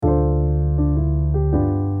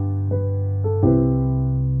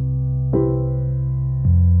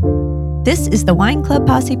This is the Wine Club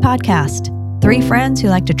Posse podcast. 3 friends who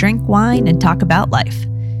like to drink wine and talk about life.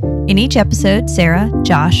 In each episode, Sarah,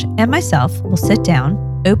 Josh, and myself will sit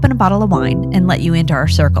down, open a bottle of wine, and let you into our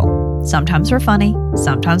circle. Sometimes we're funny,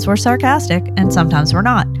 sometimes we're sarcastic, and sometimes we're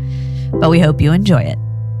not. But we hope you enjoy it.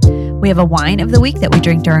 We have a wine of the week that we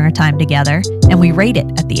drink during our time together, and we rate it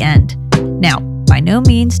at the end. Now, by no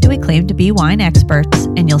means do we claim to be wine experts,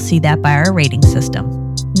 and you'll see that by our rating system.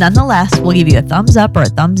 Nonetheless, we'll give you a thumbs up or a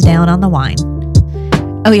thumbs down on the wine.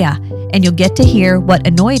 Oh yeah, and you'll get to hear what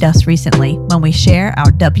annoyed us recently when we share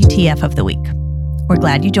our WTF of the week. We're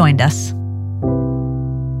glad you joined us.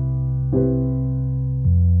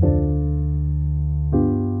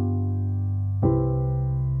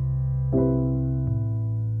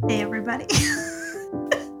 Hey everybody.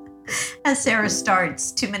 As Sarah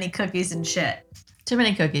starts, too many cookies and shit. Too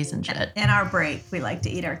many cookies and shit. In our break, we like to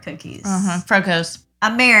eat our cookies. Frocos.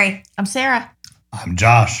 I'm Mary. I'm Sarah. I'm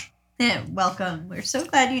Josh. Yeah, welcome. We're so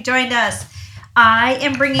glad you joined us. I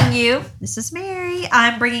am bringing you, this is Mary,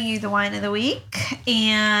 I'm bringing you the wine of the week.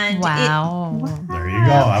 And Wow. There you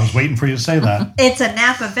go. I was waiting for you to say that. It's a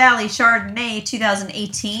Napa Valley Chardonnay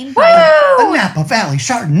 2018. Woo! A Napa Valley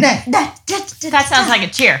Chardonnay. That sounds like a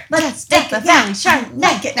cheer. Let's take it down.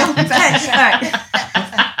 Chardonnay.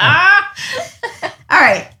 All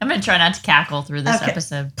right. I'm going to try not to cackle through this Okay.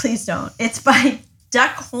 episode. Please don't. It's by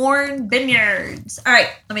Duckhorn Vineyards. All right.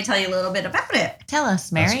 Let me tell you a little bit about it. Tell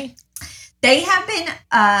us, Mary. They have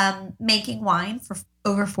been making wine for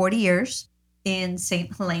over 40 years in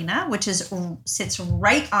St. Helena, which sits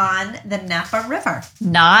right on the Napa River.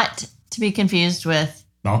 Not to be confused with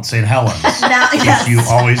Mount St. Helens. Now, yes. You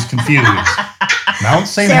always confuse. Mount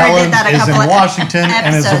St. Sarah did Helens that a is couple in of Washington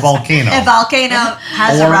and is a episodes. volcano. A volcano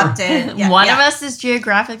has Or- erupted. Yeah, one yeah. of us is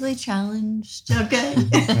geographically challenged. Okay.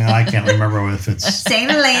 Well, I can't remember if it's St.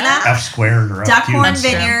 Helena, F squared or F Duckhorn That's true.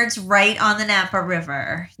 Vineyards, right on the Napa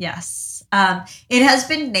River. Yes. It has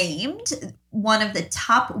been named one of the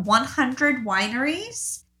top 100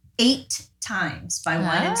 wineries 8 times by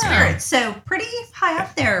Wine and Oh. Spirits. So pretty high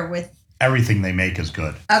up there with. Everything they make is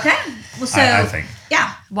good. Okay. Well, so I think.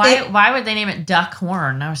 yeah. Why would they name it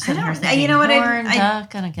Duckhorn? I was sitting I here don't- thinking, you know what, I- horn, I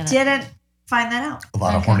duck, I don't get it. Didn't find that out. A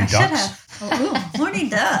lot of Okay. horny I should ducks. have. Oh, ooh, horny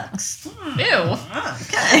ducks. Ew.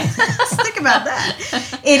 Okay. Let's think about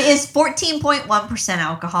that. It is 14.1%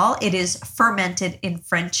 alcohol. It is fermented in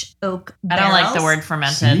French oak I barrels. don't like the word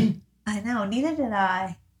fermented. See? I know. Neither did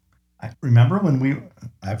I. I remember when we...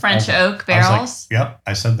 French oak I was like, barrels. yep,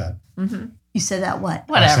 I said that. Mm-hmm. You said that what?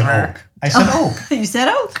 Whatever. I said oak. I said oak. You said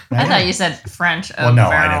oak. I thought you said French oak Well, no,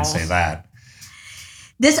 barrels. I didn't say that.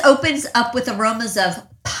 This opens up with aromas of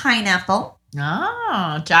pineapple.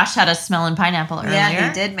 Oh, Josh had us smelling pineapple earlier. Yeah,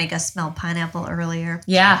 he did make us smell pineapple earlier.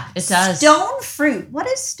 Yeah, it does. Stone fruit. What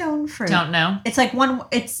is stone fruit? Don't know. It's like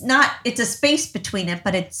it's a space between it,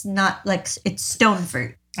 but it's not like it's stone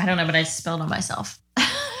fruit. I don't know, but I spilled on myself.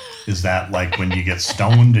 Is that like when you get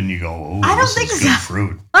stoned and you go, oh, I don't this think is so. good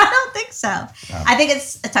fruit? I don't think so. I think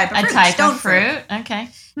it's a type of A fruit. type stone of fruit. Okay.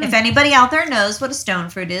 If anybody out there knows what a stone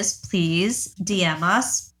fruit is, please DM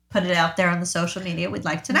us. Put it out there on the social media. We'd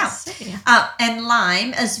like to know. Let's see. And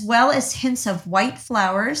lime, as well as hints of white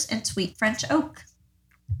flowers and sweet French oak.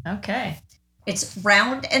 Okay. It's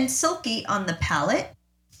round and silky on the palate.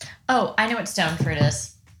 Oh, I know what stone fruit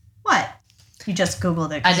is. What? You just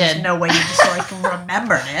Googled it. I 'cause There's did. no way you just like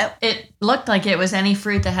remembered it. It looked like it was any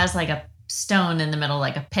fruit that has like a stone in the middle,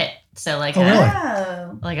 like a pit. So like Oh, a really?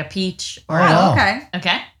 Oh. like a peach Oh, or wow. Okay.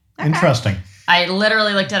 okay. Interesting. I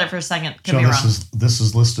literally looked at it for a second. Could So be wrong. this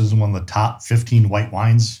is listed as one of the top 15 white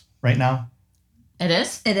wines right now. It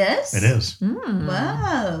is? It is? It is. Mm.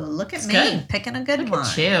 Whoa. Look at It's me good. picking a good Look one.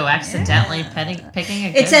 at you accidentally Yeah. picking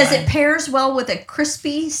a good It says one. it pairs well with a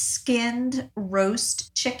crispy skinned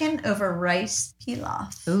roast chicken over rice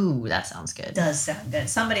pilaf. Ooh, that sounds good. Does sound good.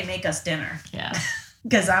 Somebody make us dinner Yeah.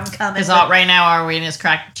 because I'm coming. Because with right now our weed is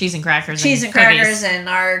cheese and crackers. cheese and cookies. crackers and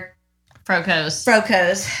our Frocos.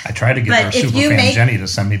 frocos. I tried to get But our if super you fan make- Jenny to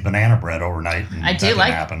send me banana bread overnight. And I that do didn't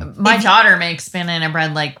like happen. my daughter makes banana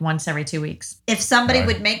bread like once every 2 weeks. If somebody Right.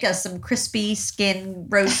 would make us some crispy skin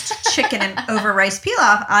roast chicken and over rice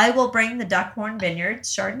pilaf, I will bring the Duckhorn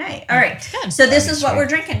Vineyards Chardonnay. All right. Good. So this That'd be is what sweet. we're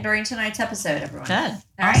drinking during tonight's episode, everyone. Good.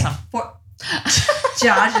 All right. Awesome.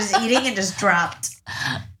 Josh is eating and just dropped.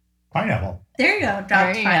 Pineapple. There you go.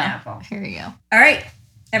 Dropped you pineapple. Here you go. All right.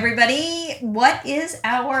 Everybody, what is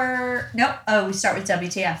our... Nope. Oh, we start with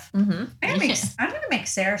WTF. Mm-hmm. I'm gonna make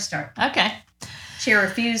Sarah start. Okay. She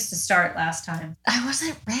refused to start last time. I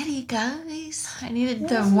wasn't ready, guys. I needed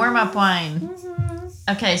the warm up wine. Mm-hmm.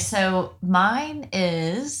 Okay, so mine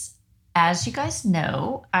is as you guys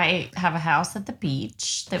know, I have a house at the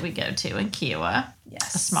beach that we go to in Kiowa.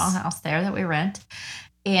 Yes. A small house there that we rent.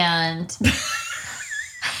 And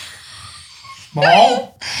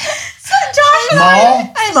Small? Josh,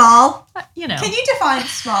 Small? small. you know. Can you define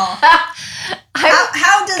small? I,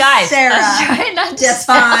 How does guys, I was Sarah trying not to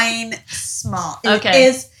define small? Okay.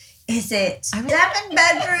 Is it 7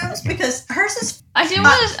 bedrooms? Because hers is. I didn't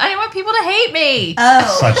want people to hate me.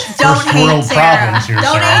 Oh, Such don't first hate world Sarah. problems here,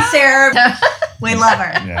 Don't Sarah. hate Sarah. We love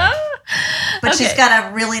her, Yeah. but she's Okay.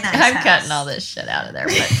 got a really nice. I'm house. cutting all this shit out of there.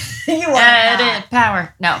 But You are edit not.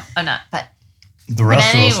 power. No, I'm not. But The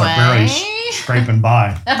rest of us are very anyway. scraping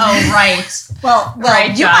by. oh right, Well,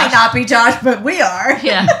 Right, you Josh. might not be Josh, but we are.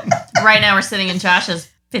 yeah. Right now we're sitting in Josh's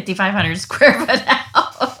 5,500 square foot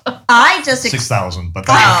house. I just 6,000, but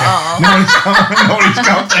that's Oh. okay. Nobody's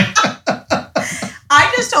counting. I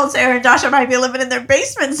just told Sarah and Josh I might be living in their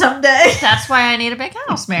basement someday. That's why I need a big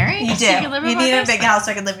house, Mary. You do. So can live in You my need a big basement. house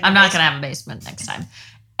so I can live in your I'm not basement. gonna have a basement next time.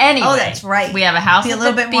 Anyway, Oh, that's right. We have a house Be a at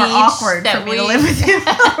little the bit more beach awkward that for me to live with you.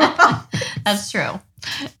 That's true.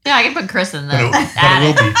 Yeah, I can put Chris in the But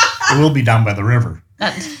attic. it will be down by the river.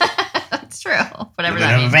 That's true. Whatever We're that gonna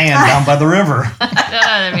have a means. van down by the river. I don't know what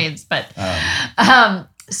that means, but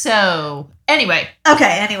so anyway,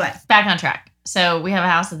 Okay, anyway. back on track. So we have a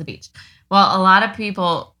house at the beach. Well, a lot of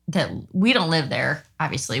people that we don't live there.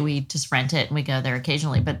 Obviously, we just rent it and we go there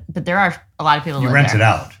occasionally. But there are a lot of people. You live rent there. it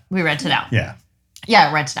out. We rent it out. Yeah.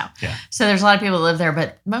 Yeah, rent it out. Yeah. So there's a lot of people that live there,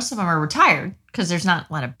 but most of them are retired because there's not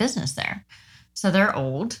a lot of business there. So they're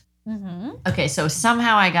old. Mm-hmm. Okay, so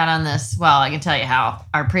somehow I got on this. Well, I can tell you how.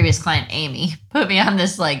 Our previous client, Amy, put me on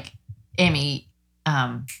this, like, Amy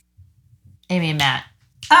and Matt.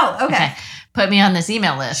 Oh, okay. Put me on this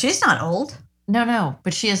email list. She's not old. No,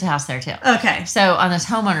 but she has a house there too. Okay. So on this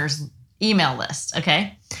homeowner's email list,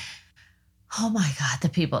 okay? Oh my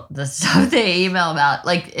God, the stuff they email about.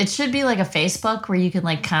 Like, it should be like a Facebook where you can,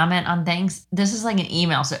 like, comment on things. This is like an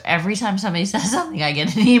email. So every time somebody says something, I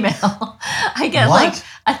get an email. I get What?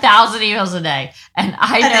 like 1,000 emails a day. And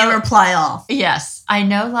I And know. they reply all. Yes, I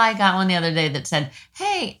know. I got one the other day that said,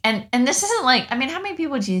 "Hey," and this isn't like. I mean, how many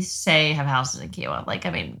people would you say have houses in Kiowa? Like, I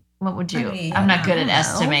mean, what would you? I mean, I'm not I good don't at know.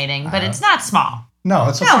 estimating, but it's not small. No,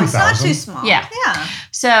 it's a No, few it's not thousand. too small. Yeah. Yeah.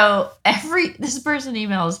 So this person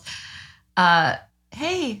emails,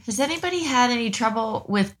 "Hey, has anybody had any trouble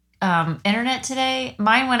with internet today?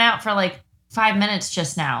 Mine went out for like 5 minutes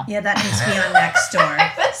just now." Yeah, that needs to be on Nextdoor.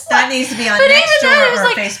 I was That like- needs to be on But even then, it Nextdoor was or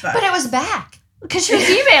like- Facebook. But it was back because she was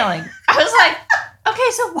emailing. I was like,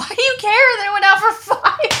 okay, so why do you care that it went out for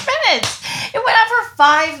 5 minutes? It went out for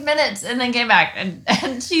 5 minutes and then came back.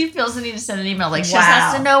 And she feels the need to send an email. Like, she just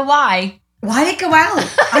has Wow. to know why. Why did it go out?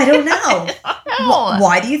 I don't know. No.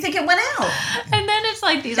 Why do you think it went out? And then it's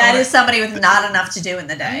like these That older- is somebody with not enough to do in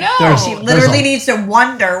the day. No. There's- She there's literally a- needs to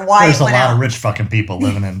wonder why There's it a went lot out. of rich fucking people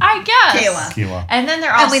living in I guess. Kayla. Kiowa. And then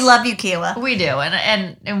they're all And we love you, Kayla. We do,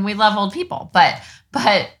 and we love old people, but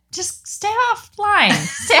just stay offline.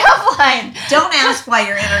 Stay offline. Don't ask why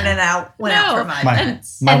your internet went out No. for 5 My,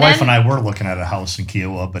 minutes. my And wife then- and I were looking at a house in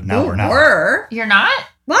Kiowa, but now Ooh, we're not. Were? You're not?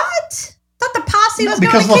 What? Thought the posse No, was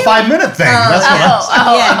because of going the to 5 minute thing. That's what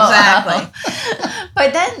I'm Yeah, exactly.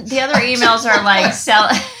 But then the other emails are like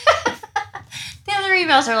the other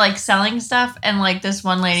emails are like selling stuff, and like this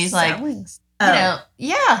one lady's like, you know,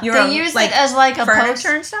 yeah, You're they a- use like, it as like a post.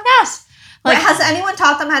 furniture and stuff? Yes. Like, Like, has anyone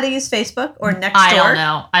taught them how to use Facebook or Nextdoor?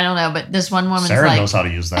 I don't know, but this one woman's Sarah like, knows how to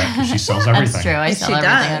use that because she sells everything. That's true. I Yes, sell she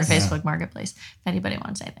everything does. on Facebook Marketplace. If anybody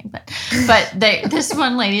wants anything, but this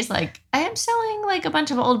one lady's like, I am selling like a bunch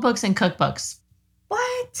of old books and cookbooks.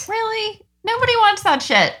 What? Really? Nobody wants that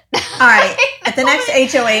shit. All right. At the next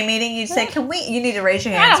HOA meeting, you'd say, you need to raise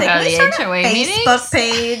your hand and I say, don't can we go to start the a HOA meetings." Facebook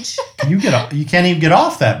page? You can't even get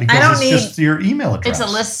off that because I don't it's need- just your email address. It's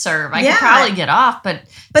a listserv. I Yeah. could probably get off, but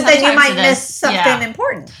But then you sometimes might it miss is- something yeah.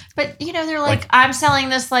 important. But they're like, I'm selling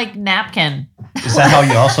this like napkin. Is that how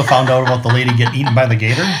you also found out about the lady getting eaten by the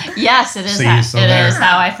gator? Yes, it is. See, It so there- is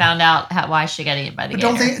how I found out why she got eaten by the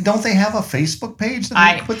But gator. don't they have a Facebook page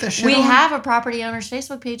that they put this shit We on? have a property owner's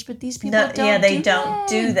Facebook page, but these people don't. they don't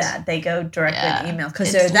do that. They go directly to email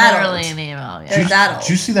because It's they're that literally old. an email. They're Yeah. that old. Did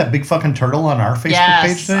you see that big fucking turtle on our Facebook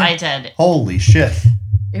Yes, page today? I did. Holy shit.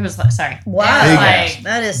 It was sorry. Wow. It was Big like, ass.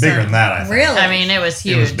 That is Bigger some- than that, I think. Really? I mean, it was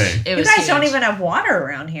huge. It was big. It you was guys don't huge. even have water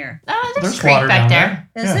around here. Oh, there's There's a creek water back down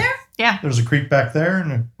there. Is Yeah. there? Yeah. There's a creek back there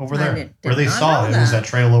and over I there. did where they not saw know it. It was that. that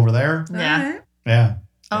trail over there. Yeah. All right. Yeah.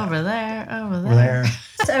 Over there. Over there.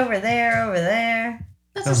 It's over there, over there.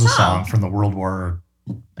 That's That was a song from the World War.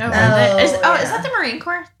 Over Oh, there. Is yeah. that the Marine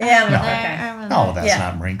Corps? Yeah, Over No. there, over No, there. that's Yeah.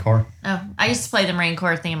 not Marine Corps. Oh, I used to play the Marine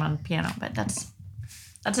Corps theme on piano, but that's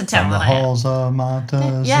That's a From town the that I have. halls of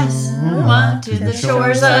Montezuma. Yes, to the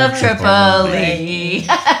shores of Tripoli.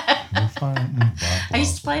 I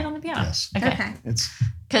used to play it on the piano. Yes. Okay. It's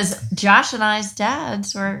Because Josh and I's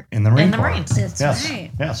dads were in the Marine in the Corps. Marines. That's Yes.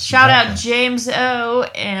 right. Yes. Shout out exactly. James O.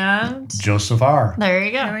 and Joseph R. there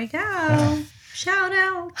you go. There we go. Yeah. Shout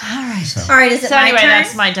out. All right. So, All right, is it So my anyway, turn?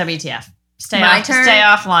 that's my WTF. Stay My turn?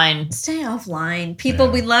 offline. Stay offline. People,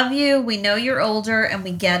 Yeah. we love you. We know you're older and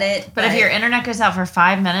we get it. But if your internet goes out for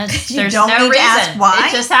 5 minutes, You there's don't no need to reason. ask why?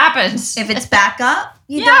 It just happens. if it's back up,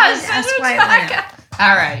 you yes, don't need to ask it's why it back went out. up.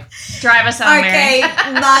 All right. Drive us home, Okay,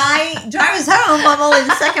 Mary. my drive us home. I'm only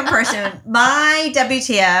the second person. My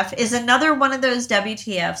WTF is another one of those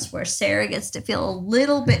WTFs where Sarah gets to feel a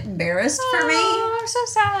little bit embarrassed for me. Oh, I'm so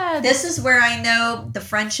sad. This is where I know the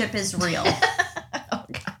friendship is real. oh,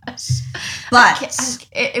 gosh. But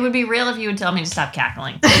It would be real if you would tell me to stop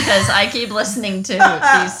cackling because I keep listening to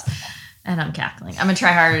these and I'm cackling. I'm going to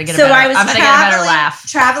try harder to get so a better I was I'm going to get a better laugh.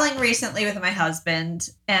 traveling recently with my husband,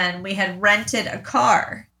 and we had rented a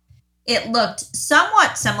car. It looked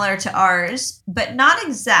somewhat similar to ours, but not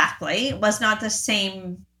exactly. It was not the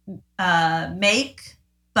same make,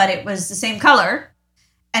 but it was the same color,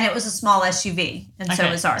 and it was a small SUV, and so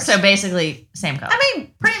Okay. was ours. So basically, same color. I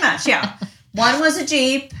mean, pretty much, yeah. One was a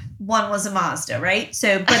Jeep, one was a Mazda, right?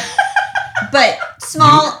 So, but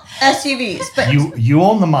small SUVs. But you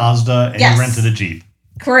own the Mazda and Yes. you rented a Jeep.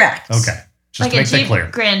 correct. Okay. Just like to a make that Jeep clear.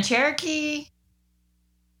 Grand Cherokee.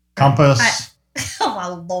 Compass. Oh my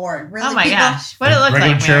lord! Really? Oh my people? gosh. What did it look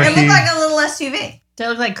Regular like, Mary? It Cherokee. looked like a little SUV. Did it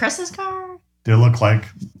look like Chris's car? They look like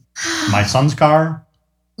my son's car.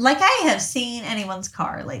 Like I have seen anyone's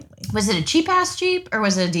car lately. Was it a cheap ass Jeep or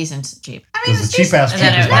was it a decent Jeep? I mean, Because it's the cheap ass And Jeep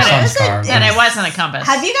then is it- my and son's it- car. And it wasn't a Compass.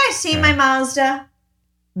 Have you guys seen my Mazda?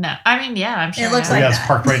 No. I mean, yeah, I'm sure. It looks I like have. yeah, it's that.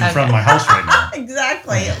 parked right in front of Okay. my house right now.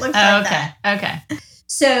 Exactly. It looks Oh, like okay. that. Okay.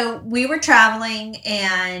 So we were traveling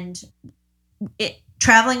and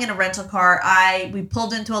traveling in a rental car. We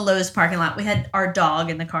pulled into a Lowe's parking lot. We had our dog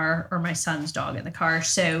in the car, or my son's dog in the car.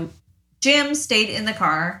 So Jim stayed in the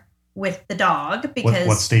car with the dog because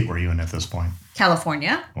What state were you in at this point?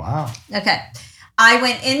 California. Wow. Okay. I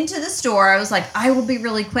went into the store. I was like, I will be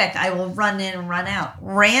really quick. I will run in and run out.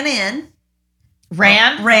 Ran in.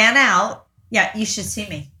 Ran out. Yeah, you should see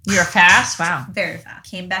me. You're fast? Wow. Very fast.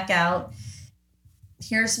 Came back out.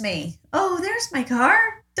 Here's me. Oh, there's my car.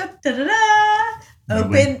 Da, da, da, da. You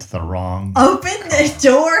Open went the wrong. the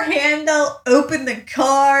door handle. Open the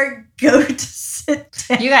car. Go to sit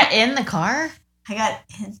down. You got in the car? I got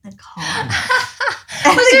in the car.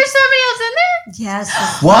 Was there somebody else in there? Yes.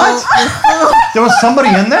 this What? little- There was somebody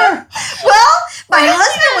in there? well, my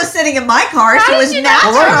husband was sitting in my car, so it was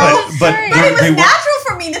natural. Well, right, but Sorry. But it was they were- natural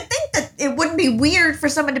for me to think that it wouldn't be weird for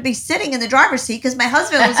someone to be sitting in the driver's seat because my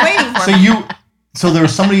husband was waiting for me. So there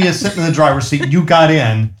was somebody sitting in the driver's seat. You got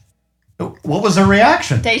in. What was their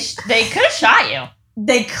reaction? They could have shot you.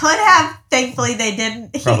 They could have. Thankfully, they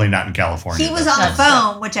didn't. Probably not in California. He was but- on the That's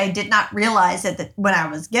phon, which I did not realize when I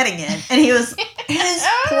was getting in, and he was his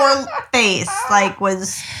poor face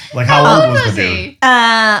was. Like how How old was the dude? he?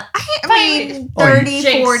 I mean, Oh, you- 30,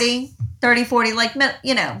 Jinx. 40, like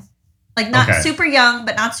like not Okay. super young,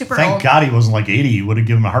 but not super Thank old. God he wasn't like 80. You would have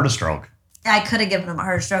given him a heart stroke. I could have given him a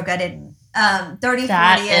heart stroke. I didn't. 30,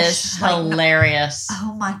 That 40-ish. is like, hilarious.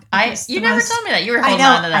 oh my! You never told me that. You were I holding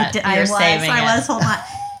know. on to that. I You were was. saving I it. was holding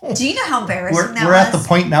on. Do you know how embarrassing that We're was? at the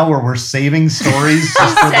point now where we're saving stories.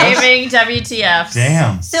 Just for this. Saving WTFs.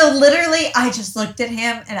 Damn. So literally, I just looked at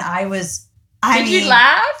him and I was. I Did mean, you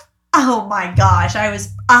laugh? oh my gosh! I was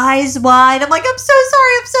eyes wide. I'm like, I'm so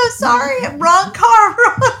sorry. I'm so sorry. Wrong car.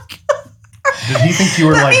 Wrong car. Did he think you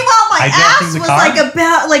were But like meanwhile, my hijacking ass the was car? like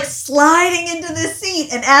about like sliding into the seat,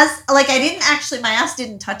 and as like I didn't actually, my ass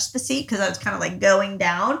didn't touch the seat because I was kind of like going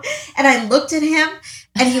down, and I looked at him,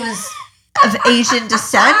 and he was of Asian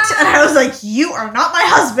descent, and I was like, "You are not my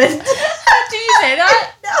husband." Did you say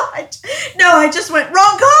that? No, I just went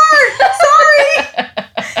wrong car.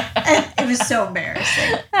 Sorry, and it was so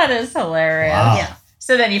embarrassing. That is hilarious. Wow. Yeah,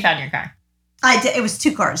 So then you found your car. I did. It was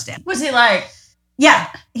 2 cars down. Was he like? Yeah,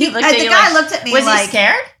 He looked at the you guy like- looked at me Was like he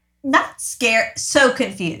scared? not scared, so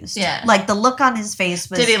confused. Yeah. like the look on his face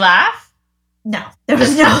was. Did he laugh? No, there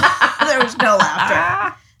was no laughter.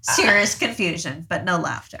 Ah. Serious confusion, but no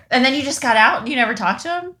laughter. And then you just got out and you never talked to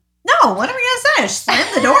him? No, what are we gonna say? I just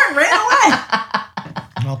slammed the door and ran away.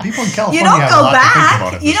 Well, people in California You don't have a go lot to think about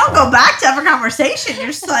back. at You this don't go point. back to have a conversation. You're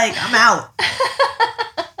just like, I'm out.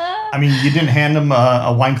 I mean, you didn't hand him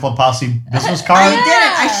a Wine Club Posse business I card? didn't.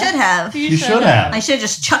 I should have. You should have. I should have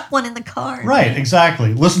just chucked one in the car. Right,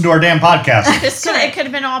 exactly. Listen to our damn podcast. It could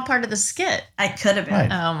have been all part of the skit. I could have been.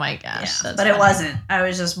 Right. Oh my Yeah, gosh. That's but it funny. wasn't. I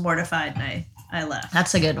was just mortified and I left.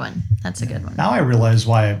 That's a good one. That's a good one. Now I realize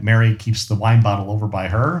why Mary keeps the wine bottle over by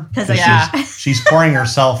her. 'Cause she's pouring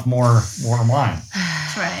herself more wine.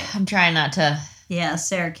 That's right. I'm trying not to. Yeah,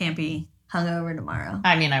 Sarah can't be hungover tomorrow.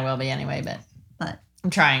 I mean, I will be anyway, but I'm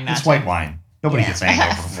trying not It's to. white wine. Nobody Yeah. gets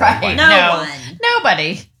hangover from Right. white wine. No No. one.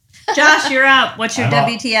 Nobody. Josh, you're up. What's your I don't-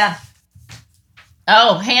 WTF?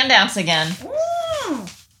 Oh, handouts again.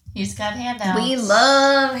 He's got handouts. We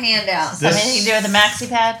love handouts. This- Anything to do with the maxi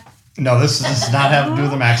pad? No, this does not have to do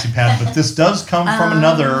with the maxi pad, but this does come from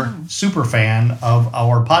another super fan of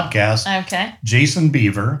our podcast, Okay. Jason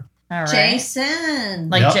Beaver. All right. Jason.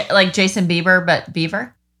 Like Yep. like Jason Bieber, but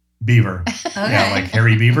Beaver. Beaver. Okay. Yeah, like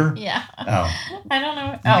Harry Beaver. Yeah. Oh, I don't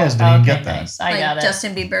know. You guys didn't even get that. Nice. I Like got it.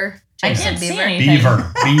 Justin Bieber. I Jason can't see Bieber. anything.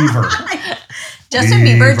 Beaver. Beaver. Justin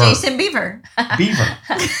Bieber, Beaver. Jason Bieber. Beaver.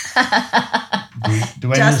 Do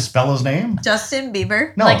I need to Just- spell his name? Justin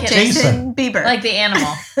Bieber. No, Like it- Jason. Jason Bieber. Like the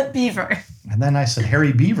animal. Beaver. And then I said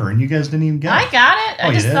Harry Beaver, and you guys didn't even get I it. got it. Oh, I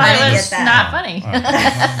you just did? thought I it didn't was get that. not funny. Okay.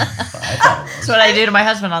 I thought it was. That's what I do to my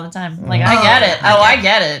husband all the time. I'm like, I Oh, get it. I Oh, get I it.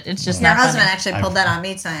 get it. It's just Your not husband funny. actually pulled that on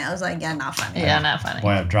me tonight. I was like, yeah, not funny. Yeah, not funny. Boy,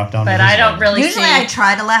 I've dropped down. to But his I don't level. really Usually see. I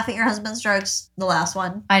try to laugh at your husband's jokes, the last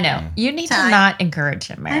one. I know. You need to Tonight. not encourage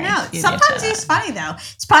him, Mary. I know. You need Sometimes to he's funny, though.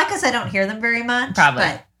 It's probably because I don't hear them very much. Probably.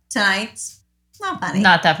 But tonight's not funny.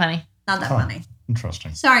 Not that funny. Not that Oh. funny.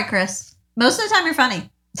 Interesting. Sorry, Chris. Most of the time you're funny.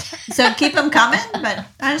 So keep them coming, but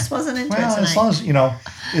I just wasn't into Well, it tonight. as long as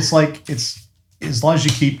it's as long as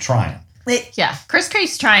you keep trying. Yeah. Chris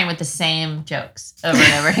keeps trying with the same jokes over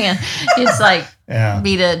and over again. It's like Yeah.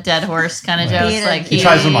 beat a dead horse kind of Yeah. jokes. Beat a- Like He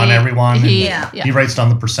tries them on everyone. Yeah. Yeah. He writes down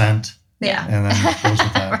the percent, Yeah. and then goes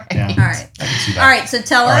with that. Right. Yeah. All right. I can see that. All right. So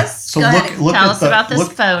tell All right, us. so Go look- ahead. look Tell at us the- about this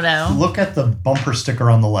look- photo. Look at the bumper sticker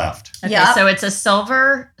on the left. Okay, Yep. so it's a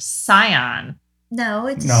silver Scion. No,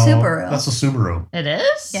 it's No, Subaru. that's a Subaru. It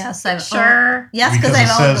is? Yes, I've Sure. Yes, because Because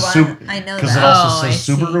I've it owned says one. I know Because it that. also Oh, I says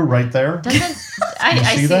see. Subaru right there. Doesn't You I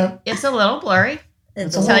see see that? it's a little blurry.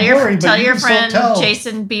 It's a a little Tell your blurry, but tell you your can still friend tell.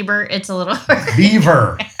 Jason Bieber it's a little blurry.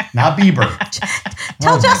 Beaver, not Bieber.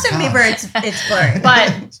 Tell Oh my Justin gosh. Bieber it's blurry.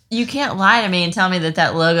 But you can't lie to me and tell me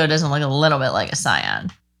that logo doesn't look a little bit like a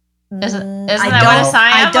Scion. Isn't that what a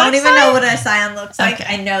Scion I don't looks even like? know what a Scion looks like. Okay.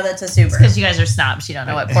 I know that's a Subaru. Because you guys are snobs. You don't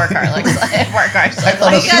know what poor car looks like. Poor cars I look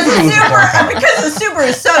thought like. a Subaru was Because the Subaru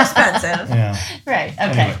is so expensive. Yeah. Right.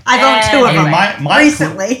 Okay. Anyway. I've owned two of I them. mean, my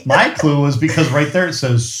Recently. Clue, my clue is because right there it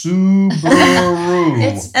says Subaru.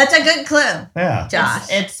 It's- That's a good clue, yeah. Josh.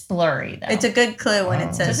 It's blurry though. It's a good clue when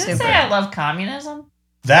it says Does it Subaru. say I love communism?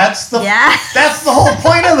 That's the Yeah. that's the whole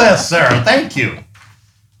point of this, Sarah. Thank you.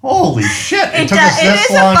 Holy shit! It took us It this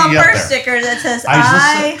is a long to bumper get there. sticker that says I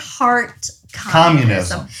I heart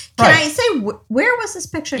Communism. communism. Can Right. I say where was this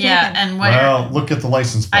picture Yeah, taken? and what? Well, look at the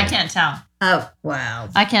license plate. I can't tell. Oh wow.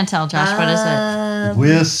 I can't tell, Josh. What is it?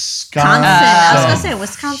 Wisconsin. Wisconsin. I was gonna say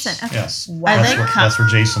Wisconsin. Okay. Yes. Wow. Are That's they where, com- that's where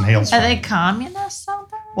Jason hails Are from. they communists out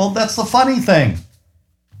there? Well, that's the funny thing.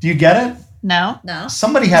 Do you get it? No. No.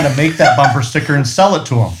 Somebody had to make that bumper sticker and sell it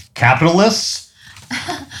to him. Capitalists.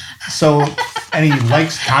 So, and he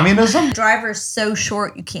likes communism? Driver's so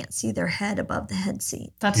short you can't see their head above the head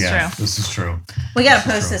seat. That's Yeah, true. this is true. We gotta This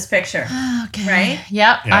is post true. this picture. Okay. Right?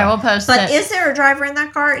 Yep. Yeah. I will post But it. is there a driver in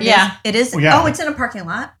that car? Yeah. It is. Well, yeah. Oh, it's in a parking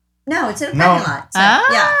lot. No, it's in a No. parking lot. So,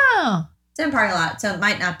 Yeah, Oh. it's in a parking lot, so it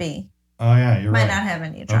might not be. Oh, yeah, you're Might right. not have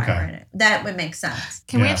any driver Okay. in it. That would make sense.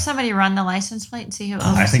 Can we Yeah. have somebody run the license plate and see who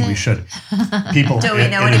owns I think it? we should. People, Do we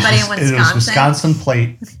know it anybody is, in It is Wisconsin? Wisconsin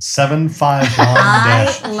plate I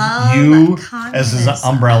 751-U love as in communism.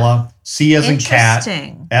 umbrella, C as in cat,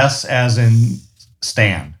 Interesting. S as in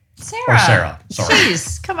Stan. Sarah. Or Sarah. Sorry.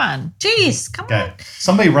 Jeez, come on. Jeez, come Okay. on.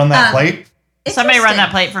 Somebody run that plate. Somebody run that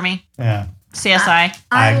Interesting. plate for me. Yeah. CSI.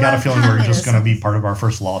 I've got a love feeling we're just going to be communism. part of our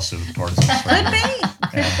first lawsuit towards this. Could Right? be.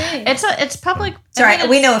 Yeah. Could be. It's public. It's all right.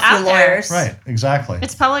 We know a few out there. lawyers. Right, exactly.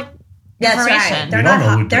 It's public That's information. right. They're We don't not.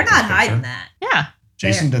 know who They're took not this hiding picture. that. Yeah.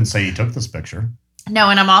 Jason didn't say he took this picture. No,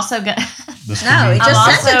 and I'm also gonna. This No, could he be- just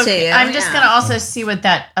I'm sent it also, to you, I'm just yeah. gonna also see what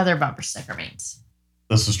that other bumper sticker means.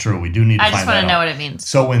 This is true. We do need to I find just want that to know out. what it means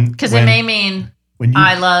So because it may mean when you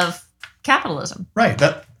I love capitalism. right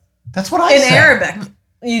that's what I In said. Arabic.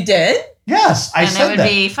 You did? Yes, I And it said would that.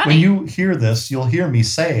 be funny. When you hear this, you'll hear me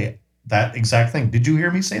say that exact thing. Did you hear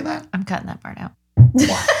me say that? I'm cutting that part out.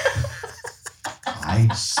 I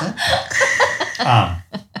said that.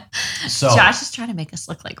 So Josh is trying to make us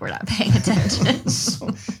look like we're not paying attention.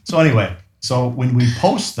 so anyway, So when we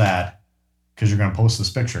post that, because you're going to post this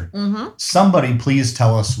picture, Mm-hmm. somebody please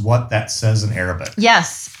tell us what that says in Arabic.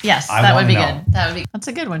 Yes, I that would wanna be know. good. That would be. That's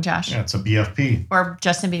a good one, Josh. Yeah, it's a BFP. Or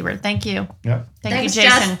Justin Bieber. Thank you. Yep. Thanks, you,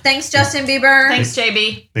 Jason. Thanks, Justin Bieber. Thanks,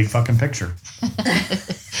 JB. Big fucking picture.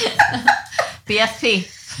 BFP.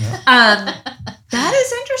 That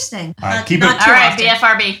is interesting. All right, Not- keep not it- too All right, often.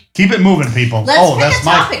 BFRB. Keep it moving, people. Let's pick that's a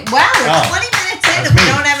topic. Wow, we're Oh, 20 minutes in that's and we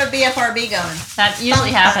me. don't have a BFRB going. That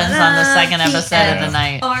usually happens on the second episode of the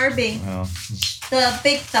night. RB, Well, the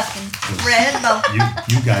big fucking red boat. you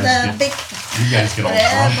The guys big get all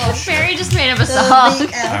red drunk. boat. Mary just made up a The song.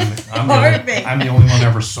 big I'm the only one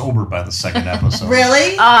ever sober by the second episode.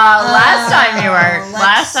 Really? Last time you were. Let's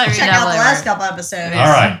Last time you check out definitely the last were. couple episodes.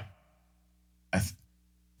 All right.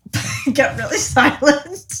 Got really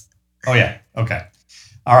silent. Oh yeah. Okay.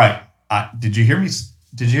 All right. Did you hear me?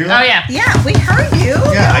 Did you hear that? Oh, yeah. Yeah, we heard you.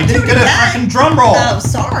 Yeah, I didn't get a fucking drum roll. Oh,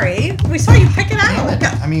 sorry. We saw you pick it out.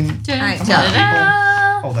 I mean, right, come tell on, it.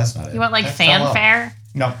 people. Oh, that's not it. You want like That fell out. fanfare?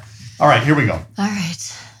 No. All right, here we go. All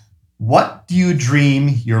right. What do you dream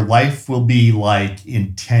your life will be like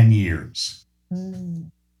in 10 years?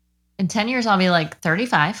 In 10 years, I'll be like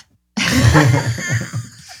 35.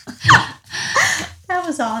 That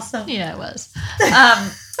was awesome. Yeah, it was.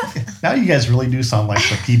 Now you guys really do sound like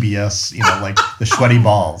the PBS, like the sweaty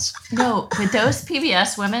balls. No, but those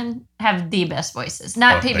PBS women have the best voices.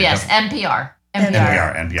 Not Oh, they PBS, have- NPR.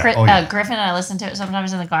 NPR. Oh, yeah. Griffin and I listen to it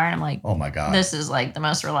sometimes in the car, and I'm like, Oh my God. this is like the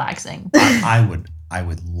most relaxing. I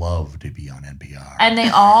would love to be on NPR. And they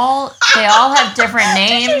all have different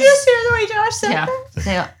names. Did you just hear the way Josh said Yeah.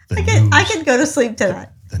 that? They, I could go to sleep to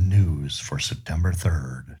that. The news for September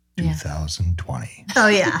 3rd, Yeah. 2020. Oh,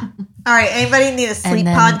 yeah. All right. Anybody need a sleep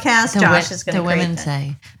then podcast? Josh the is going to The create women that.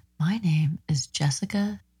 say, my name is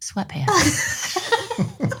Jessica Sweatpants.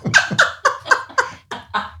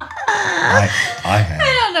 I have. I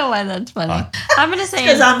don't know why that's funny. I'm going to say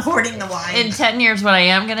Because I'm hoarding the wine. in 10 years, what I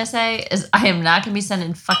am going to say is I am not going to be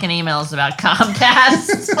sending fucking emails about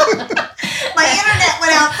Comcast. My internet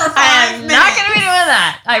went out for 5 I am minutes. not going to be doing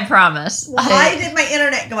that. I promise. Why did my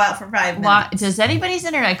internet go out for 5 minutes? Why does anybody's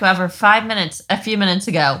internet go out for 5 minutes a few minutes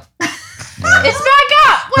ago? It's back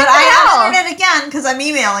up. What But the I hell? have internet again because I'm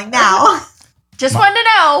emailing now. Just wanted to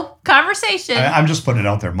know. Conversation. I'm just putting it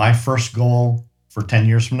out there. My first goal for 10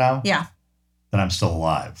 years from now, Yeah. that I'm still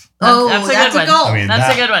alive. Oh, That's a that's good a one. goal. I mean, That's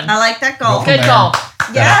that- a good one. I like that goal. Go Good from goal.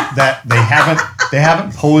 Yeah. That they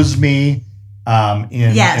haven't posed me in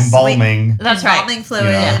Yes, embalming. That's right. Embalming fluid.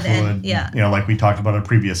 And, yeah. Like we talked about in a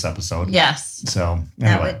previous episode. Yes. So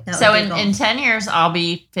That anyway, would So be a in, goal. in 10 years, I'll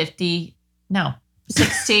be 61.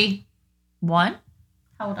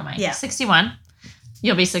 How old am I? Yeah. 61.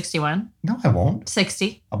 You'll be 61. no, I won't.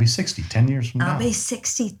 60. I'll be 60 10 years from now. I'll be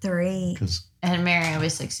 63. Because And Mary will be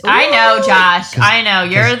 60. I know, Josh. 'Cause- I know.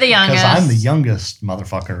 You're the youngest. I'm the youngest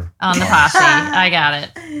motherfucker. on the posse. I got it.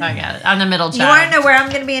 I'm the middle You child. want to know where I'm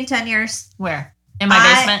going to be in 10 years? Where? In my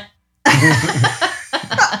I- basement?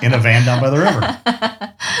 In a van down by the river.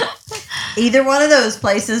 Either one of those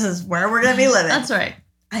places is where we're going to be living. That's right.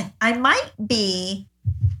 I might be.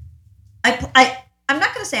 I'm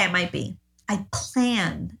not going to say I might be. I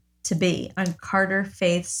plan to be on Carter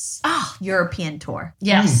Faith's Oh, European tour.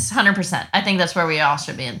 yes. 100%. I think that's where we all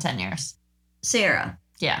should be in 10 years. Sarah,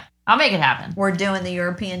 Yeah. I'll make it happen. we're doing the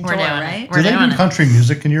European We're tour, doing it. right? We're Do they doing do it. country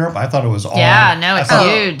music in Europe? I thought it was all. Yeah, no, I it's thought-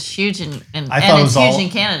 huge in I thought and it it's was huge all- in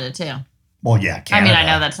Canada too. Well, yeah, Canada. I mean, I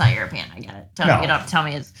know that's not European. I get it. No. You don't tell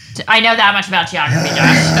me it's. I know that much about geography,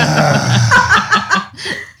 Josh.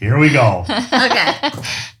 Here we go. Okay.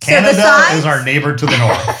 Canada besides- is our neighbor to the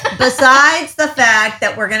north. Besides the fact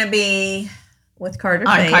that we're going to be with Carter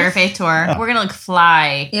On Faith. Carter Faith tour, we're gonna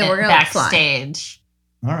fly. Yeah, we're gonna look fly. backstage.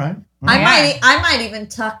 All right. Yeah. I might even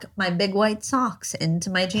tuck my big white socks into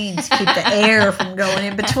my jeans, keep the air from going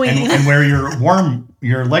in between. And wear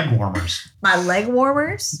your leg warmers. My leg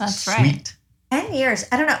warmers. That's right. Sweet. 10 years.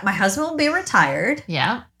 I don't know. My husband will be retired,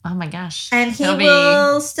 Yeah. Oh my gosh. and he He'll be-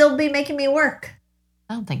 will still be making me work.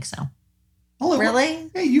 I don't think so. Oh, Really?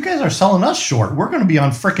 Hey, you guys are selling us short. We're going to be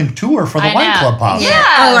on frickin' tour for the I Wine know. Club Pop. Yeah.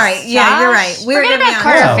 Oh, right. Yeah, you're right. We're Forget gonna be about on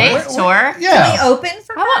Carter Yeah, Faith we're- tour. Be Yeah. open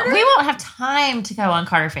for Carter? We won't have time to go on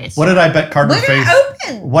Carter Faith. What did I bet Carter We're Faith?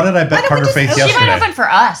 open. What did I Why bet don't we Carter just Faith open- She yesterday? might open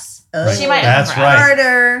for us. Oh. She might That's open for us. right.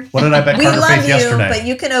 Carter. What did I bet We Carter love Faith you, yesterday? but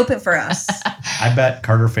you can open for us. I bet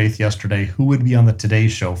Carter Faith yesterday who would be on the Today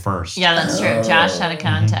Show first. Yeah, that's true. Josh had a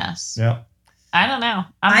contest. Yeah. I don't know.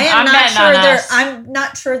 I'm not betting sure on they're. us. I'm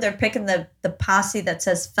not sure they're picking the posse that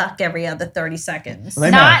says "fuck" every other 30 seconds. They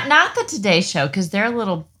not the Today Show because they're a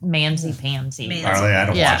little mansy pansy. Mansy. Are they? I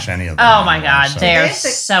don't Yeah. watch any of them. Oh my anymore, God, so- they're They say-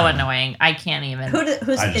 so annoying. I can't even.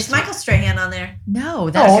 Is Michael Strahan on there? No, Oh,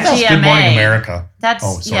 that's that's GMA. Good Morning America. That's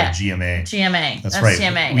Oh, sorry, yeah, GMA. GMA. That's That's right.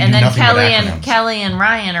 GMA. We And do then nothing but Kelly and acronyms.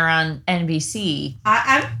 Ryan are on NBC.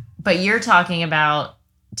 I'm. But you're talking about.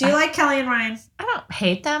 Do you like Kelly and Ryan? I don't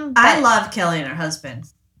hate them. I but- love Kelly and her husband.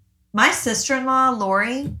 My sister-in-law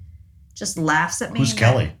Lori just laughs at me. Who's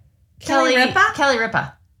Kelly? Kelly Ripa? Kelly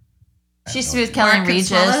Ripa. I She's have no with Kelly and Mark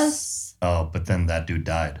Regis. Consuelos. Oh, but then that dude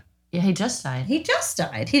died. Yeah, he just died. He just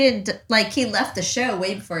died. He didn't he left the show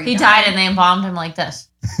way before He died and they embalmed him like this.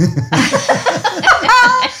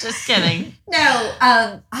 Just kidding. No,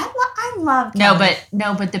 I love Kelly.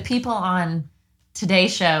 No, but the people on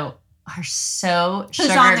Today's Show are so Who's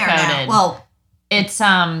sugar on there coated. now? Well, It's it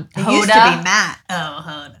Hoda used to be Matt. Oh,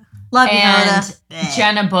 Hoda. Love you, and Hoda.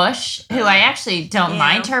 Jenna Bush, who I actually don't Yeah.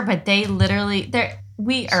 mind her, but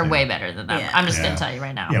we are way better than them. Yeah. I'm just Yeah. gonna tell you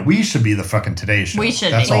right now. Yeah, we should be the fucking Today Show. We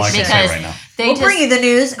should That's be, all I can say because right now. They We'll just bring you the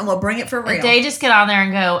news and we'll bring it for real. they just get on there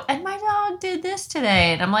and go, and my dog did this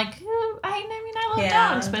today, and I'm like, I love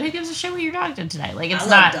Yeah. dogs, but who gives a shit what your dog did today? Like it's I love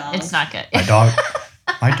not, dogs. it's not good.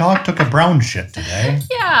 My dog took a brown shit today.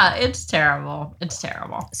 Yeah, it's terrible. It's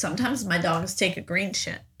terrible. Sometimes my dogs take a green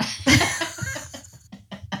shit.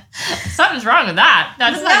 Something's wrong with that.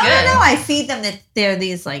 That's no, not good. no. I feed them they're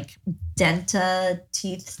these like Denta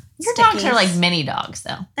teeth. Your dogs are stickies. like mini dogs,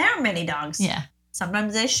 though. They're mini dogs. Yeah,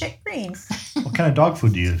 Sometimes they shit green. What kind of dog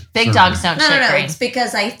food do you big serve dogs them? don't shit green. It's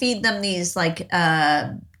because I feed them these like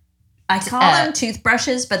I call Uh, them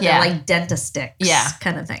toothbrushes, but yeah. they're like Denta sticks. Yeah.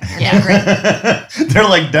 Kind of thing. And Yeah. they're green. They're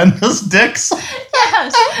like dentist dicks.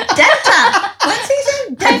 Yes. Denta. What's he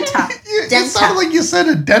saying? Denta. You Denta. sounded like you said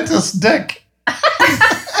a dentist dick.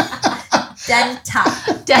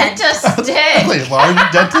 Denta. Dentist dick. Really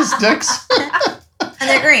large dentist dicks. And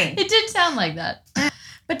they're green. It did sound like that.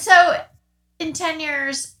 But so in 10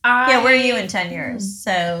 years, Yeah, where are you in 10 years?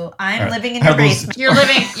 So I'm All right. living in Are your those- basement.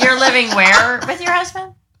 You're living where with your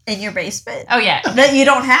husband? In your basement? Oh yeah. That you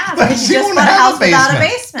don't have But because you you just don't bought a have a house without a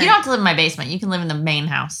basement. basement. You don't have to live in my basement. You can live in the main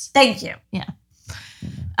house. Thank you. 10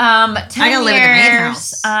 I gotta live in the main years,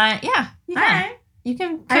 house. Yeah, you All can. right. You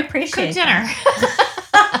can I cook appreciate dinner.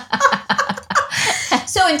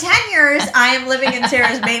 So in 10 years, I am living in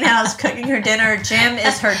Sarah's main house, cooking her dinner. Jim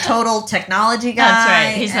is her total technology guy. That's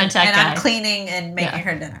right. He's my tech and guy. I'm cleaning and making Yeah.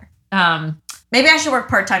 her dinner. um, Maybe I should work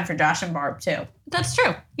part-time for Josh and Barb, too. that's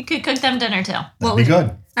true. You could cook them dinner too. That'd be good.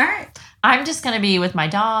 All right. I'm just gonna be with my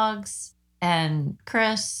dogs and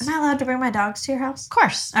Chris. Am I allowed to bring my dogs to your house? Of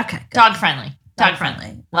course, Okay. Good. dog friendly. Dog friendly.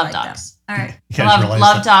 I Love like that. dogs. All right. You guys Love realize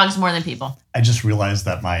love that? dogs more than people. I just realized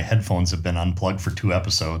that my headphones have been unplugged for 2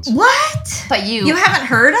 episodes. What? But you You haven't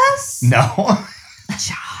heard us? No.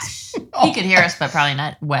 Josh. you could hear us, but probably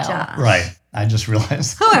not well. Josh. Right. I just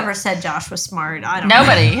realized. Whoever said Josh was smart, I don't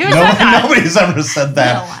Nobody. know. Who said that? Nobody's ever said No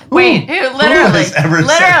that. one. Wait, who literally? has ever said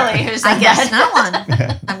literally, who said I guess that? no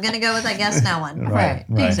one. I'm going to go with I guess no one. Right,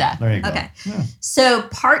 exactly. There you go. Okay. Yeah. So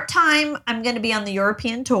part-time, I'm going to be on the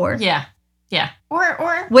European tour. Yeah, yeah.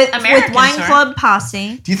 Or With American Wine tour. Club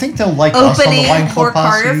Posse. Do you think they'll like us on the Opening Wine for Club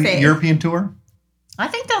Carter Posse Faith. European tour? I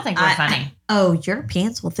think they'll think we're funny. Oh,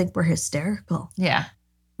 Europeans will think we're hysterical. Yeah,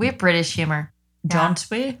 we have British humor, Yeah. don't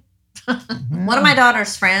we? One of my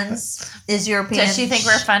daughter's friends is European. Does she think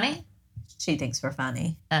we're funny? She thinks we're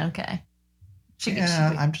funny. Okay.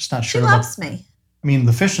 Yeah, I'm just not She sure. about- loves me. I mean,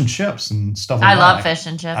 the fish and chips and stuff like I that. love fish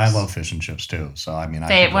and chips. I love fish and chips too. So, I mean, I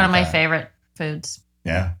could go one of with my that. favorite foods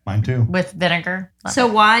Yeah, mine too. with vinegar. Love So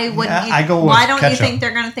it. why wouldn't Yeah, you? I go with why don't you ketchup. think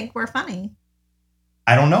they're going to think we're funny?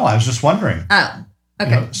 I don't know. I was just wondering. Oh, You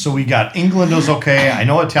okay. know, so we got England is okay. I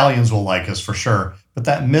know Italians will like us for sure, but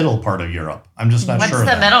that middle part of Europe, I'm just not What's sure.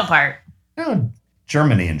 the of that. middle part? You know,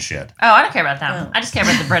 Germany and shit. Oh, I don't care about them. Oh. I just care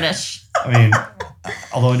about the British. I mean,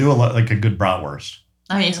 although I do like a good bratwurst.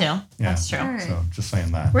 Oh, me too. Yeah. That's true. All right. So just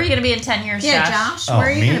saying that. Where are you going to be in 10 years, Yeah, Josh? Josh, Oh, where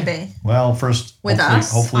are you me? going to be? Well, first With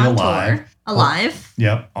hopefully us on alive. tour. Alive.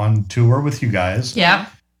 Yep, on tour with you guys. Yeah,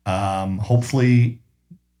 Hopefully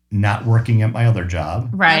not working at my other job.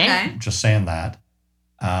 right. Okay. Just saying that.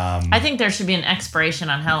 I think there should be an expiration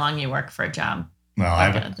on how long you work for a job. Well, I'll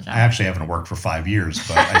I get at the job. actually haven't worked for 5 years,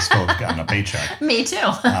 but I still have gotten a paycheck. Me too.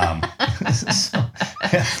 So,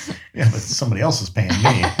 yeah, but somebody else is paying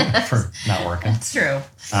me for not working. That's true.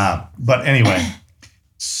 But anyway,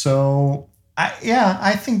 so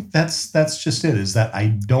I think that's just it. Is that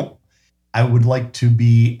I would like to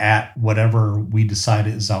be at whatever we decide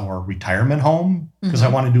is our retirement home because I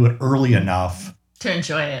want to do it early enough To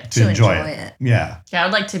enjoy it. to enjoy it. Yeah. Yeah, I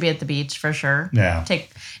would like to be at the beach for sure. Yeah.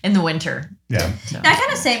 Take in the winter. Yeah. So. I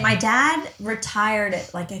gotta say, my dad retired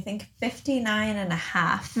at like, I think 59 and a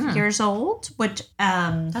half years old, which,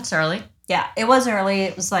 That's early. yeah, it was early.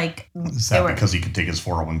 It was like, Is they that were- because he could take his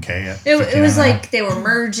 401k? At it 59 was and a half? like they were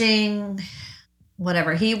merging,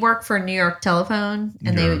 whatever. He worked for New York Telephone,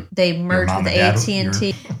 and Your- they merged mom with and dad,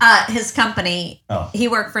 AT&T. His company, Oh. he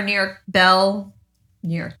worked for New York Bell,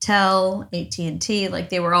 New York Tel, AT&T. Like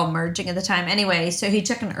they were all merging at the time. Anyway, so he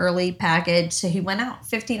took an early package. So he went out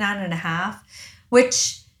 59 and a half,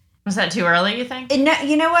 which... Was that too early, you think?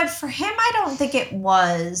 You know what? For him, I don't think it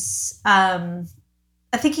was.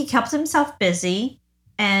 I think he kept himself busy,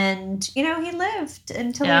 and he lived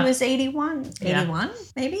until Yeah. he was 81. Yeah. 81,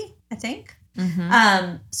 maybe, I think.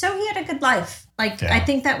 Mm-hmm. So he had a good life. Like Yeah. I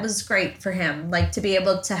think that was great for him. Like to be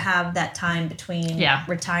able to have that time between Yeah.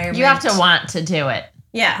 retirement. You have to want to do it,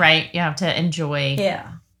 yeah, right? You have to enjoy.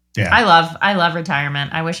 yeah. Yeah. I love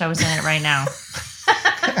retirement. I wish I was in it right now.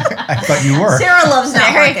 I thought you were. Sarah loves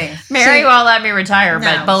not Mary- working. Mary She- won't let me retire, No.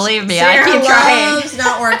 but believe me, Sarah I keep trying. loves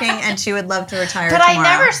not working, and she would love to retire. But tomorrow.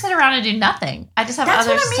 I never sit around and do nothing. I just have That's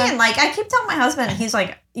other what I mean. stuff. Like, I keep telling my husband, he's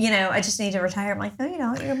like, I just need to retire. I'm like, no, you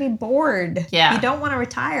don't. You're going to be bored. Yeah. You don't want to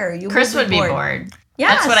retire. You Chris will would be bored.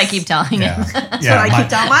 Yes. That's what I keep telling Yeah. him. That's what I keep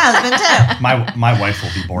telling my husband, too. My wife will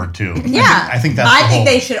be bored too. Yeah. I think that's I the think whole,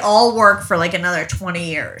 they should all work for like another 20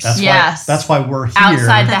 years. that's Yes. why that's why we're here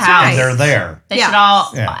Outside the That's house. and they're there. They Yeah. should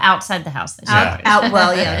all Yeah. outside the house. They should. Yeah.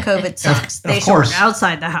 Well, yeah, COVID sucks. of They should course. work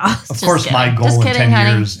outside the house. Of Just course, kidding. my goal Just in kidding, 10 honey.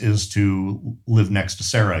 years is to live next to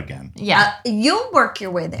Sarah again. Yeah, You'll work your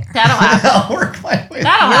way there. that'll happen. I'll work my way.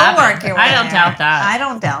 That'll You'll happen. work your way I don't there. doubt that. I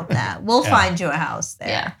don't doubt that. We'll Yeah. find you a house there.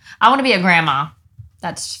 Yeah, I want to be a grandma.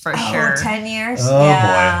 That's for sure. 10 years? Oh,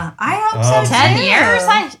 yeah. boy. I hope Oh, so, boy. 10 too. years?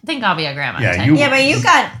 I think I'll be a grandma. Yeah, 10 you- years. Yeah, but you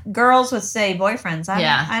got girls with steady boyfriends.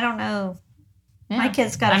 Yeah. I don't know. Yeah. My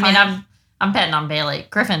kids got. I mean, I'm betting on Bailey.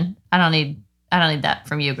 Griffin, I don't need that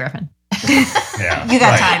from you, Griffin. Yeah, You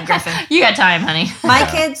got right. time, Griffin. You got time, honey. My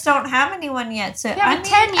Yeah. kids don't have anyone yet, so Yeah, I but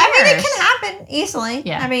mean, 10 I mean, it years. can happen easily.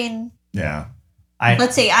 Yeah. I mean, Yeah.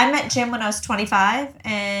 let's see. I met Jim when I was 25,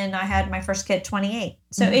 and I had my first kid 28.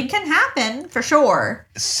 So Mhm. it can happen for sure.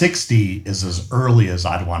 60 is as early as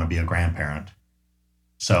I'd want to be a grandparent.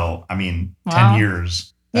 So, I mean, Wow. 10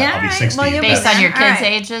 years, Yeah, I'll be right. 60. Well, you'll be Based on your All kids'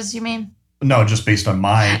 right. ages, you mean? No, just based on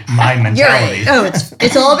my You're mentality. right. Oh,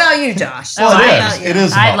 it's all about you, Josh. Well, it It's all is. about you. It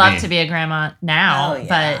is. I'd about love me. to be a grandma now, Oh,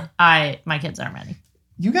 yeah. but my kids aren't ready.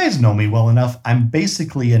 You guys know me well enough. I'm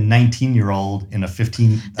basically a 19-year-old in a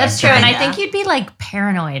 15. That's I've true, got- and I Yeah. think you'd be like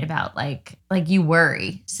paranoid about like you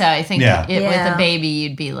worry. So I think Yeah. with Yeah. a baby,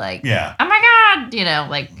 you'd be like, Yeah, oh my god,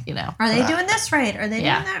 Are they doing this right? Are they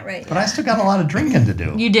Yeah. doing that right? but I still got a lot of drinking to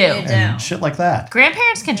do. you do. You do. and shit like that.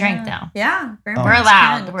 Grandparents can drink Yeah. though. Yeah, We're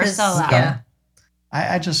allowed. can, We're so 'cause- allowed. Yeah.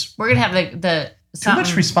 I just We're gonna have the too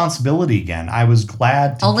much responsibility again. I was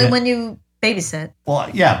glad to Only get, when you babysit. well,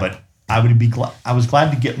 yeah, but I would be glad. I was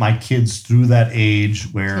glad to get my kids through that age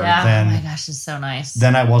where Yeah. then oh my gosh, it's so nice.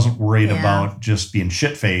 then I wasn't worried Yeah. about just being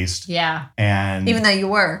shit faced yeah. and Even though you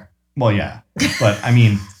were. well, yeah, but I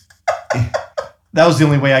mean. That was the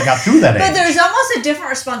only way I got through that But age. there's almost a different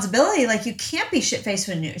responsibility. Like you can't be shit faced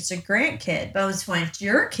when it's a grandkid, but when it's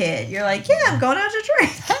your kid, you're like, yeah, I'm going out to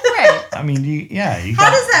drink. Right. I mean, you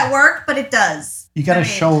How does that work? But it does. you got to I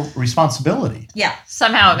mean, show responsibility. Yeah,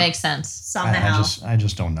 Somehow it makes sense. somehow I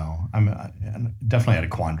just don't know. I'm definitely at a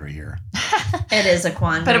quandary here. it is a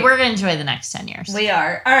quandary. But we're gonna enjoy the next 10 years. We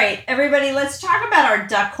are. All right, everybody. Let's talk about our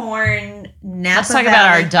duck horn. Napa Let's talk about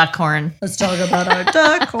our Valley. duck horn. Let's talk about our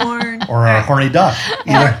duck horn. Or a horny duck.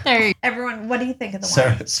 Either. There you Everyone, what do you think of the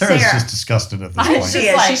wine? Sarah's just disgusted at this I point. just She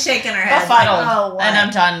is. like She's shaking her head. befuddled. Like, oh, what? And I'm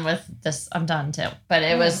done with this. I'm done too. But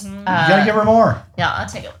it was. Mhm. You gotta give her more. Yeah, I'll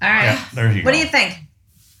take it. All right. Yeah, there you go. What do you think?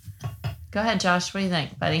 Go ahead, Josh. What do you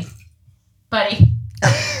think, buddy? Buddy.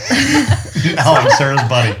 Now I'm Sarah's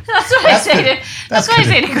buddy. That's what That's I say good. to. That's what I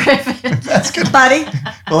say to Griffin. That's good. Buddy.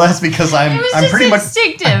 Well, that's because It I'm was I'm just pretty much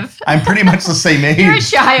instinctive. I'm pretty much the same age. You're a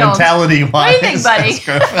child. Mentality wise. What do you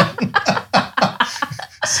think, buddy?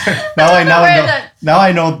 now I know. where that- Now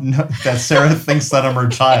I know that Sarah thinks that I'm her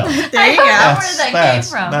child. There you I don't know go. where that came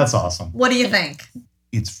from. That's awesome. What do you think?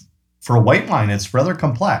 It's for a white wine. It's rather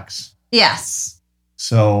complex. Yes.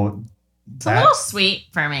 So It's a little sweet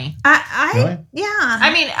for me. I Really? yeah.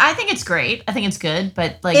 I mean, I think it's great. I think it's good,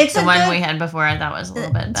 but like It's the a one good- we had before, I thought was a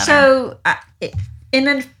little bit better. So, in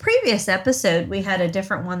a previous episode, we had a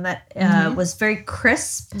different one that Mhm. was very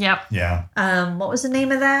crisp. Yep, yeah. What was the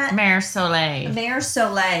name of that? Mare Soleil. Mare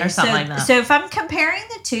Soleil. Or something so, like that. So if I'm comparing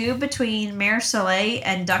the two between Mare Soleil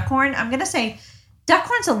and Duckhorn, I'm going to say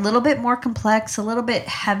Duckhorn's a little bit more complex, a little bit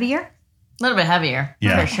heavier. A little bit heavier.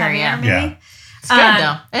 Yeah. For sure, Heavier, yeah. maybe. Yeah. It's good,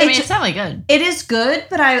 though. I mean, it's- it's definitely good. It is good,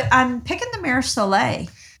 but I'm picking the Mer Soleil.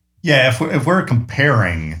 Yeah, if we're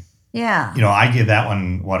comparing, Yeah. I gave that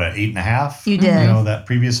one an 8.5. You did. That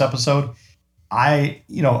previous episode. I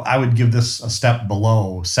would give this a step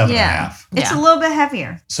below 7.5. It's Yeah. a little bit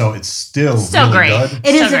heavier. So it's still Still really great. good.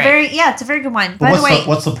 It is So great. it's a very good wine. But By the way,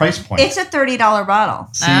 what's the price point? it's a $30 bottle.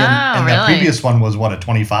 See, and that really? previous one was a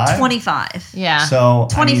 25? 25. Yeah. So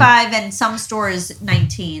 25 and some stores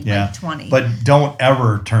 19, Yeah. like 20. but don't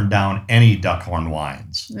ever turn down any Duckhorn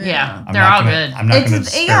wines. Yeah. I'm They're not all gonna- good. I'm not going to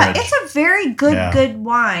disparage it's a very good Yeah. good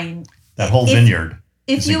wine. that whole if- vineyard.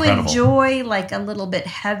 If It's you incredible. enjoy like a little bit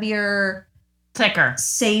heavier, Thicker.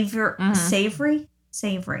 savory.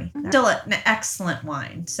 Still an excellent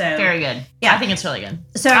wine. So Very good. Yeah. I think it's really good.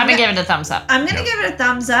 So I'm I'm going to gonna- give it a thumbs up. I'm gonna Yep. give it a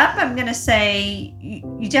thumbs up. I'm gonna say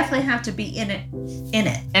you definitely have to be in it In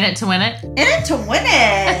it to win it. to win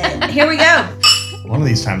it. Here we go. One of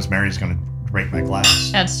these times, Mary's going to break my glass.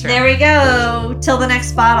 That's true. There we go. Till the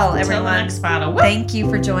next bottle, Till everyone. the next bottle. Woo! Thank you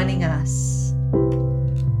for joining us.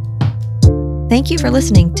 Thank you for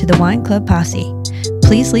listening to the Wine Club Posse.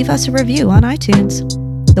 Please leave us a review on iTunes.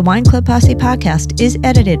 The Wine Club Posse podcast is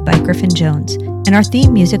edited by Griffin Jones, and our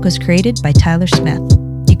theme music was created by Tyler Smith.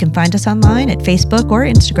 You can find us online at Facebook or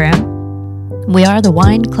Instagram. We are the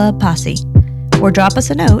Wine Club Posse. Or drop us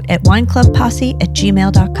a note at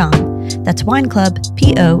wineclubposse@gmail.com. That's wineclub,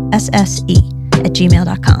 POSSE,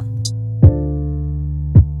 @gmail.com.